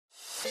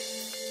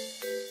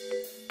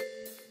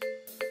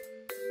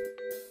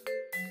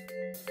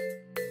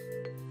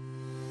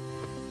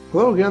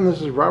Hello again,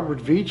 this is Robert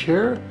Veach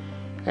here,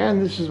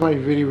 and this is my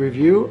video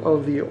review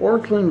of the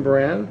ORTHLAND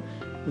brand,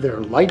 their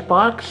light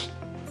box.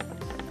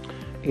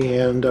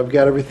 And I've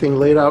got everything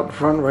laid out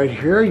front right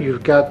here.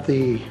 You've got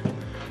the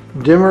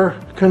dimmer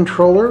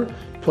controller,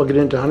 plug it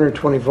into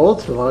 120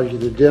 volts, allows you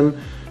to dim.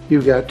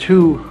 You've got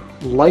two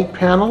light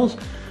panels,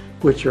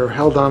 which are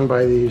held on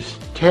by these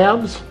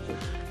tabs.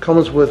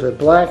 Comes with a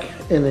black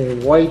and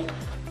a white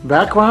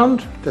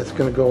background that's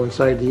going to go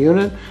inside the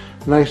unit.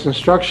 Nice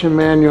instruction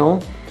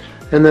manual.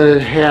 And then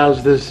it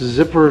has this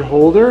zipper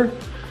holder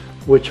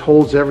which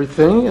holds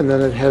everything, and then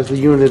it has the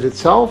unit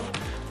itself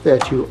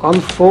that you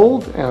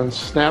unfold and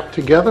snap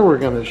together. We're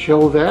going to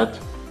show that.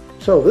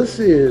 So this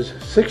is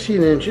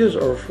 16 inches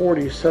or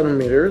 40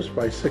 centimeters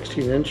by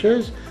 16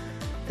 inches.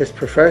 It's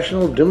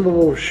professional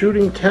dimmable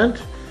shooting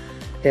tent,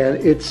 and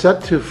it's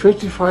set to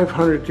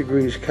 5500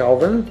 degrees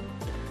Kelvin.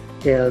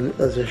 And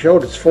as I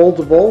showed, it's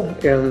foldable,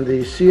 and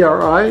the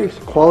CRI,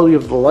 quality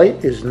of the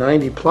light, is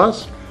 90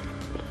 plus.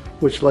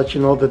 Which lets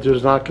you know that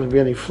there's not going to be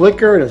any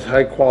flicker and it's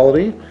high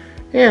quality.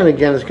 And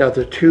again, it's got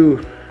the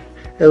two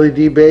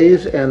LED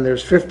bays, and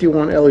there's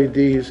 51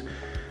 LEDs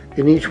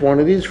in each one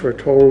of these for a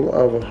total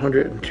of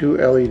 102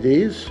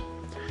 LEDs.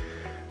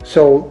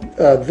 So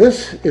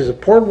this is a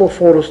portable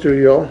photo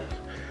studio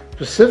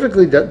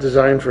specifically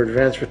designed for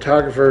advanced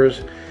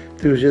photographers,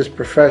 enthusiasts,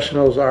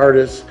 professionals,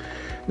 artists.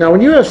 Now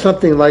when you have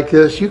something like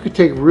this, you could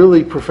take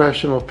really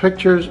professional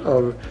pictures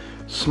of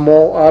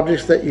small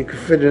objects that you can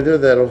fit into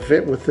that'll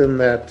fit within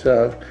that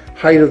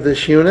height of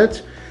this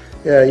unit.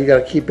 You got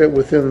to keep it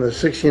within the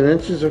 16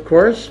 inches, of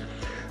course,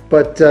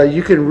 but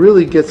you can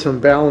really get some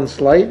balanced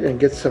light and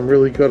get some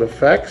really good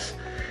effects.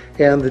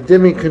 And the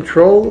dimming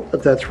control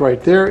that's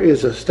right there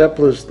is a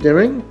stepless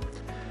dimming.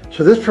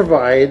 So this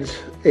provides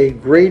a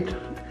great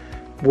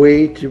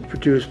way to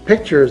produce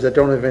pictures that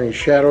don't have any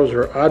shadows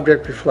or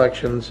object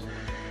reflections,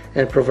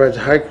 and provides a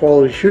high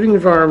quality shooting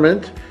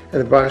environment.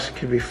 And the box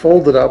can be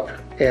folded up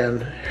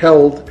and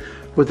held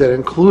with that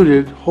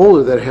included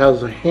holder that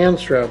has a hand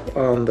strap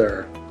on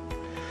there.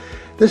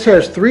 This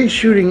has 3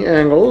 shooting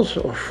angles: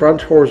 a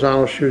front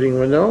horizontal shooting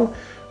window,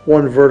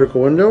 1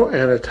 vertical window,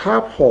 and a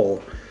top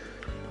hole.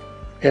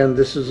 And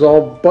this is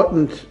all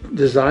buttoned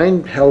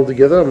design held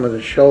together. I'm going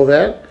to show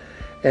that.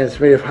 And it's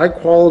made of high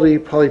quality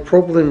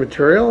polypropylene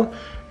material,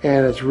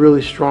 and it's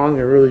really strong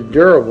and really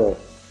durable.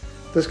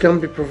 This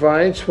company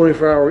provides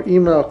 24-hour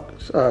email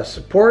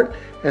support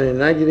and a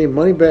 90-day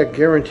money-back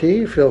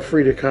guarantee. Feel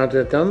free to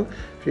contact them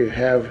if you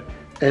have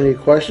any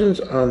questions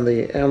on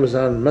the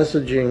Amazon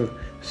messaging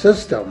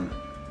system.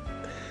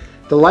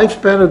 The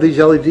lifespan of these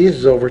LEDs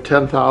is over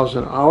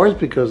 10,000 hours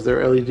because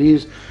they're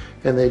LEDs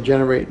and they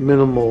generate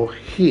minimal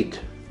heat.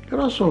 It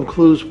also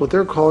includes what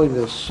they're calling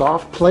the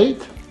soft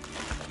plate,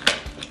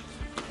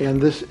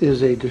 and this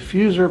is a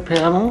diffuser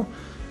panel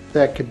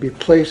that could be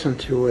placed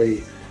into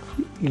a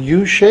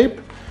U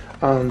shape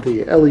on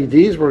the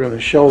LEDs. We're going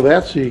to show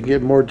that so you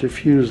get more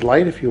diffused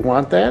light if you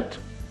want that.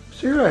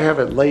 So here I have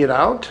it laid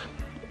out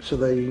so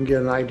that you can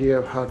get an idea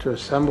of how to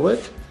assemble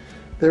it.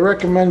 They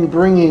recommend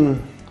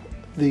bringing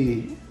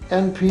the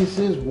end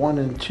pieces 1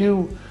 and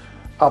 2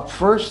 up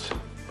first,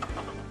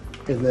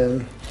 and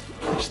then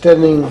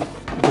extending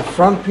the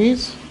front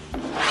piece,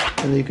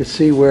 and you can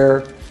see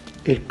where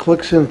it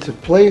clicks into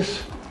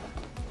place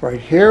right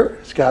here.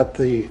 It's got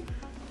the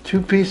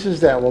 2 pieces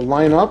that will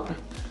line up,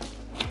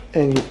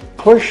 and you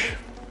push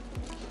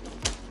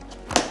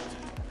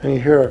and you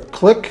hear a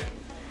click,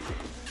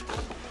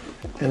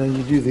 and then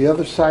you do the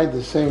other side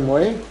the same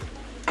way,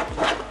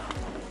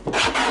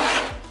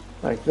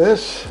 like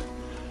this.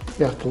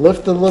 You have to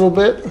lift it a little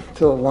bit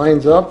until it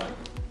lines up,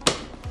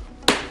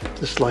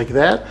 just like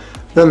that.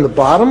 Then the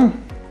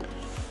bottom,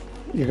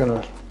 you're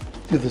going to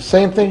do the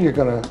same thing. You're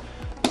going to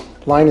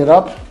line it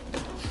up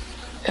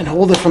and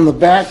hold it from the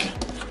back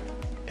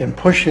and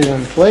push it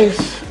in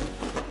place.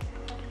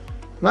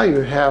 Now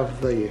you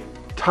have the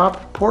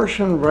top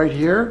portion right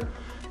here,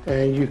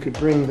 and you could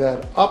bring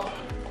that up,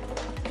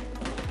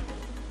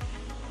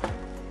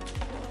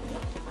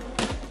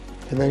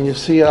 and then you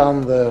see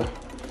on the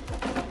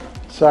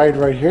side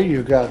right here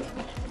you've got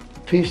a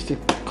piece to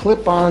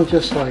clip on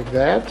just like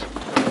that,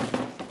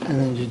 and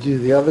then you do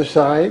the other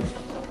side,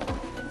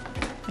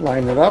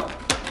 line it up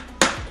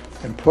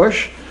and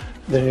push.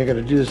 Then you're going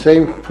to do the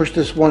same, push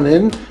this one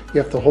in, you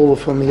have to hold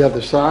it from the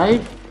other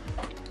side.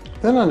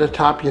 Then on the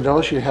top, you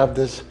notice you have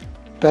this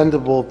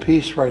bendable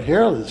piece right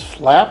here, this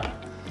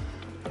flap,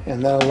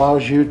 and that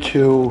allows you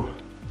to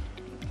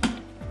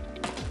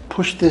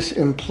push this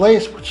in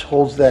place, which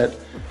holds that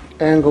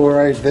angle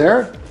right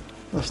there.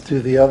 Let's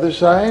do the other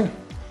side.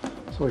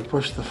 So we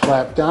push the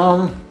flap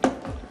down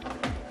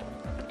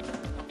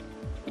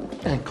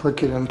and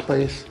click it in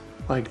place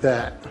like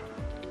that.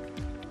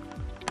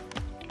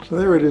 So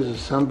there it is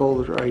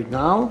assembled right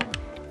now.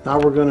 Now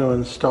we're going to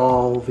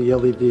install the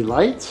LED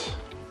lights.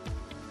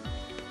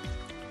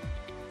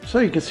 So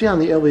you can see on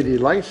the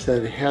LED lights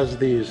that it has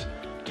these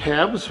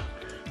tabs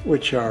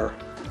which are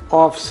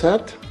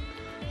offset,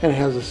 and it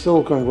has a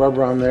silicone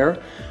rubber on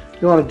there.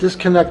 You want to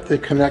disconnect the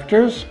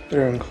connectors that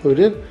are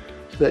included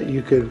so that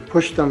you could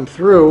push them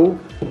through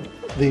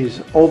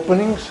these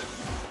openings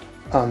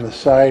on the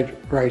side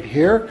right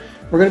here.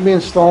 We're going to be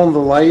installing the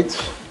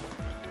lights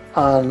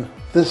on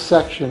this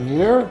section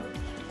here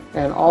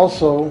and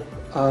also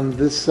on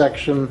this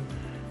section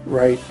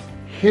right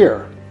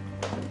here.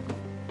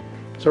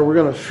 So we're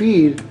going to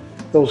feed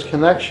those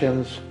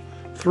connections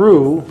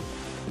through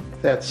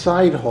that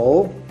side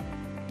hole.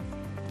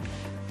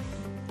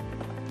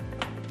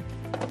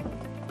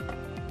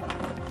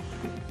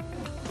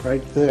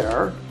 Right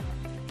there.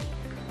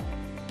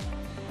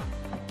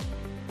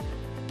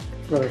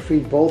 I'm going to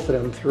feed both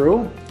of them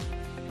through.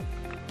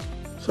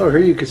 So here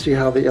you can see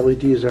how the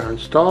LEDs are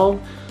installed.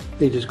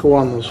 They just go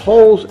on those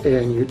holes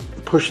and you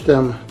push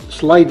them,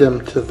 slide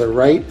them to the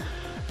right,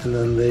 and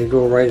then they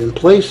go right in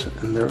place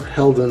and they're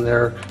held in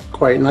there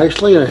quite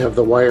nicely. And I have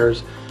the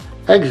wires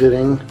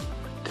exiting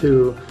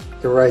to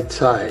the right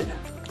side.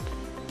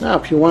 Now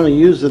if you want to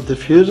use the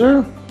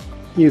diffuser,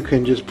 you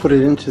can just put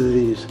it into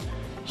these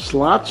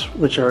slots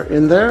which are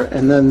in there,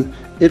 and then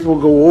it will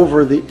go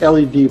over the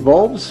LED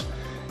bulbs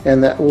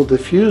and that will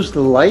diffuse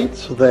the light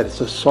so that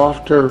it's a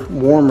softer,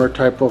 warmer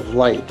type of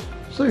light.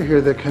 So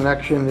here the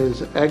connection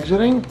is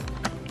exiting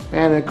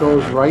and it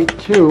goes right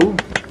to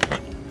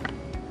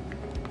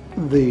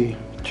the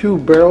two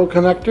barrel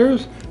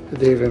connectors that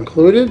they've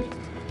included,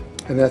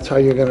 and that's how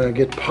you're going to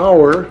get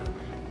power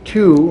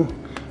to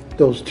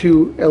those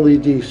two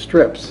LED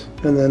strips.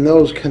 And then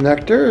those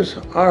connectors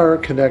are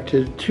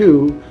connected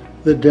to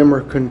the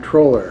dimmer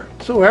controller.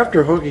 So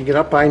after hooking it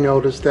up, I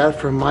noticed that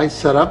for my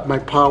setup, my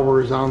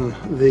power is on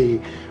the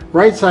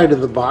right side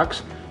of the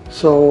box.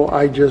 So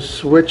I just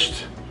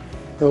switched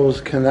those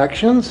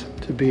connections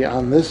to be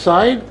on this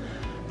side,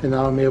 and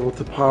now I'm able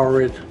to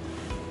power it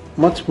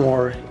much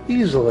more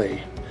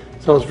easily.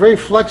 So it's very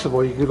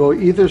flexible. You can go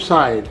either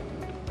side.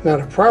 Now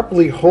to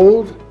properly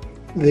hold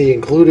the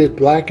included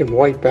black and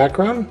white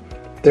background,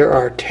 there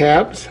are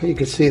tabs. You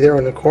can see there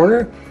in the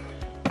corner,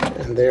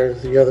 and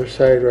there's the other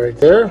side right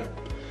there.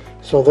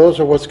 So those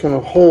are what's going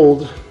to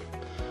hold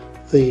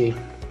the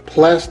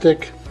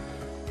plastic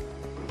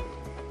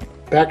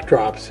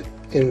backdrops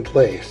in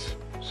place.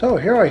 So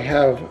here I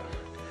have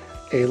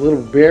a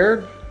little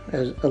bear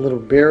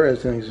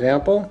as an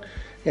example,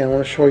 and I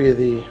want to show you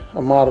the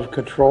amount of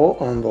control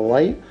on the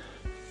light.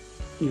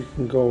 You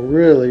can go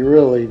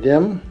really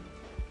dim.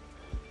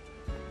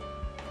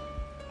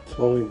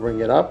 Slowly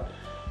bring it up.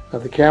 Now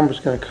the camera's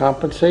going to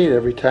compensate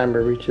every time it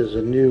reaches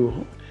a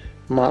new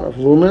amount of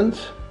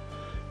lumens,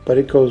 but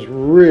it goes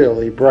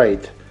really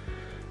bright.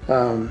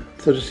 So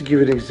just to give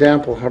you an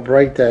example how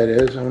bright that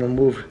is, I'm going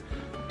to move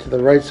to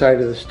the right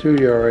side of the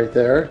studio right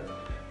there,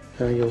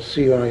 and you'll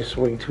see when I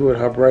swing to it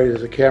how bright it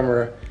is. The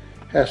camera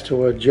has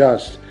to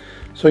adjust.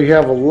 So you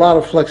have a lot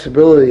of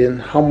flexibility in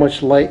how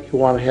much light you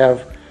want to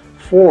have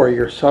for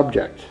your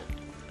subject.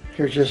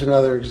 Here's just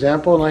another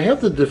example, and I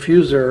have the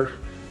diffuser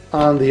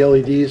on the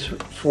LEDs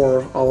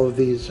for all of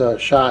these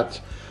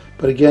shots,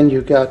 but again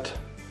you've got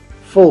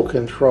full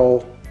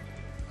control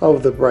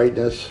of the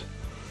brightness,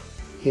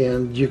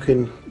 and you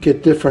can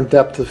get different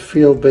depth of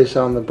field based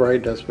on the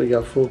brightness, but you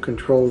got full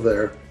control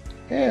there.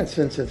 And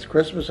since it's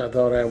Christmas, I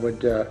thought I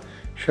would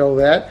show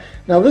that.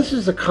 Now this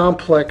is a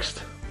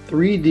complex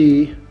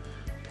 3D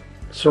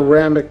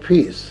ceramic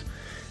piece,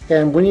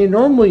 and when you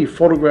normally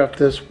photograph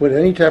this with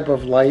any type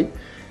of light,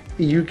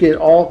 you get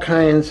all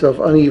kinds of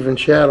uneven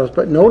shadows,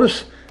 but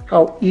notice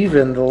how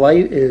even the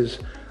light is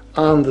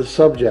on the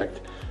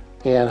subject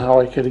and how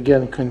I could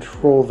again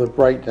control the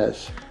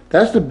brightness.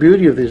 That's the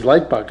beauty of these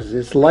light boxes.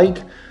 It's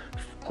light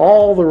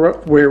all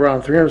the way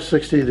around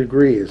 360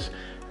 degrees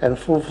and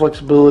full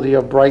flexibility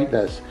of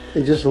brightness.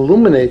 It just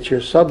illuminates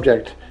your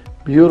subject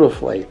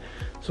beautifully.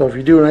 So if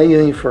you're doing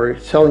anything for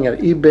selling at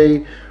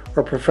eBay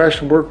or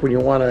professional work, when you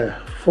want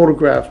to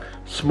photograph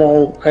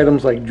small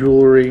items like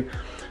jewelry,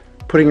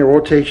 putting a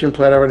rotation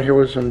plate over here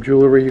with some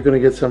jewelry, you're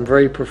going to get some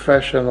very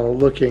professional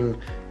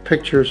looking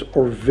pictures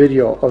or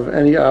video of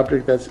any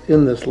object that's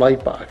in this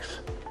light box.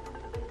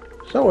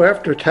 So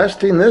after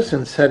testing this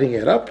and setting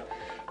it up,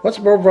 what's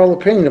my overall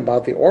opinion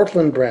about the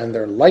ORTHLAND brand,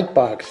 their light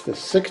box, the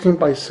 16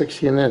 by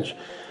 16 inch.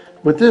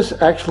 With this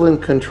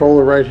excellent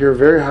controller right here,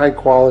 very high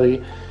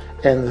quality,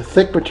 and the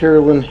thick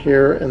material in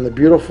here, and the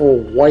beautiful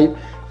white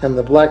and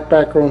the black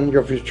background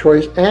of your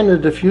choice, and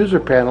the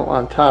diffuser panel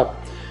on top,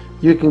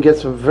 you can get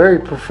some very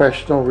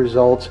professional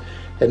results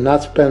and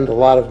not spend a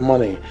lot of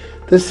money.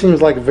 This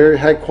seems like a very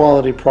high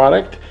quality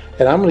product,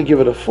 and I'm going to give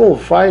it a full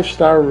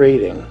 5-star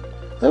rating.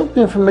 I hope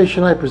the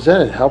information I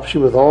presented helps you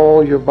with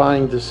all your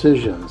buying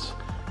decisions.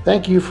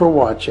 Thank you for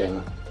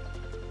watching.